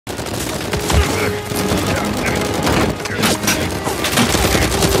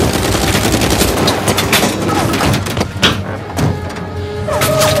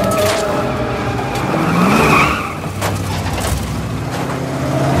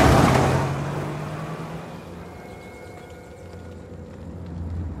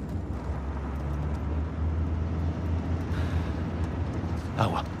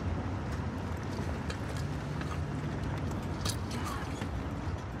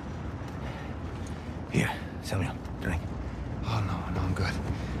Here, Samuel, drink. Oh, no, I'm good.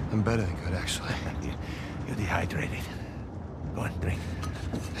 I'm better than good, actually. You're dehydrated. Go on, drink.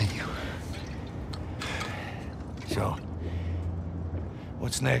 Thank you. So,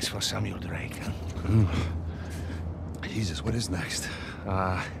 what's next for Samuel Drake, huh? Jesus, what is next?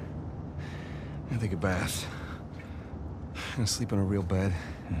 I'm gonna take a bath. I'm gonna sleep in a real bed.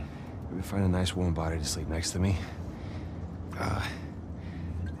 Maybe find a nice warm body to sleep next to me.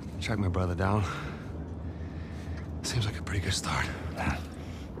 Track my brother down. Seems like a pretty good start.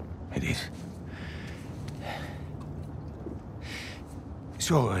 It is.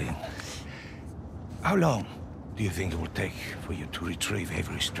 So, how long do you think it will take for you to retrieve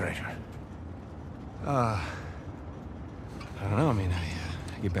Avery's treasure? I don't know. I mean,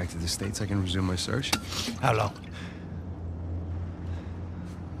 I get back to the States, I can resume my search. How long?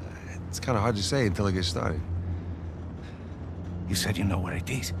 It's kind of hard to say until I get started. You said you know where it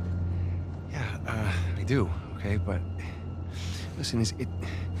is. Yeah, I do, okay? But listen,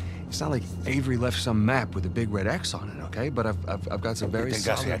 it's not like Avery left some map with a big red X on it, okay? But I've got some very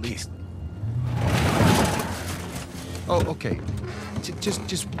solid leads. Oh, okay.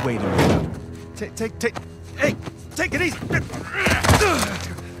 Just wait a minute. Hey, take it easy.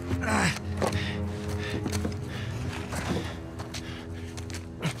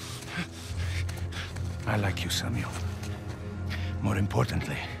 I like you, Samuel. More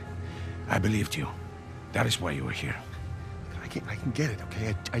importantly, I believed you. That is why you were here. I can get it,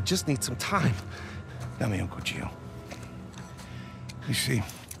 okay? I just need some time. Dame un cuchillo. You see,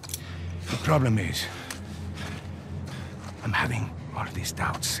 the problem is, I'm having all these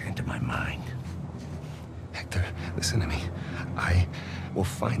doubts into my mind. Hector, listen to me. I will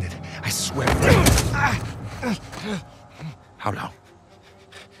find it. I swear. How long?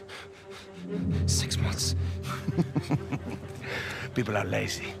 6 months. People are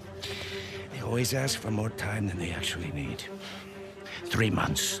lazy. They always ask for more time than they actually need. 3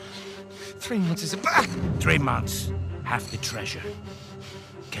 months. 3 months is 3 months. Half the treasure.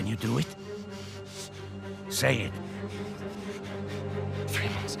 Can you do it? Say it. 3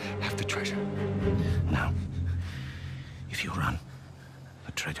 months, half the treasure. Now, if you run,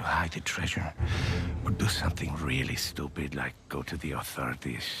 or try to hide the treasure, or do something really stupid like go to the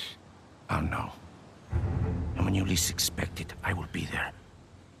authorities, I'll know. And when you least expect it, I will be there.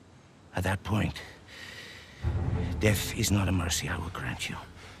 At that point, death is not a mercy I will grant you.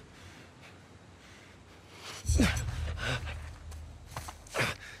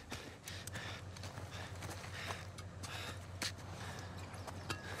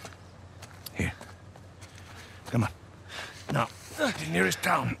 Here. Come on. Now, the nearest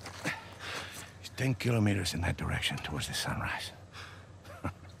town is 10 kilometers in that direction towards the sunrise.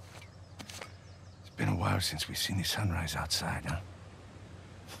 It's been a while since we've seen the sunrise outside, huh?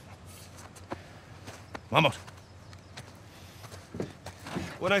 Vamos.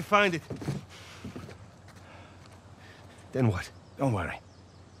 When I find it... Then what? Don't worry.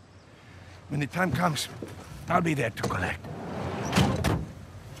 When the time comes, I'll be there to collect.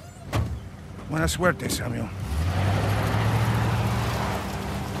 Buena suerte, Samuel.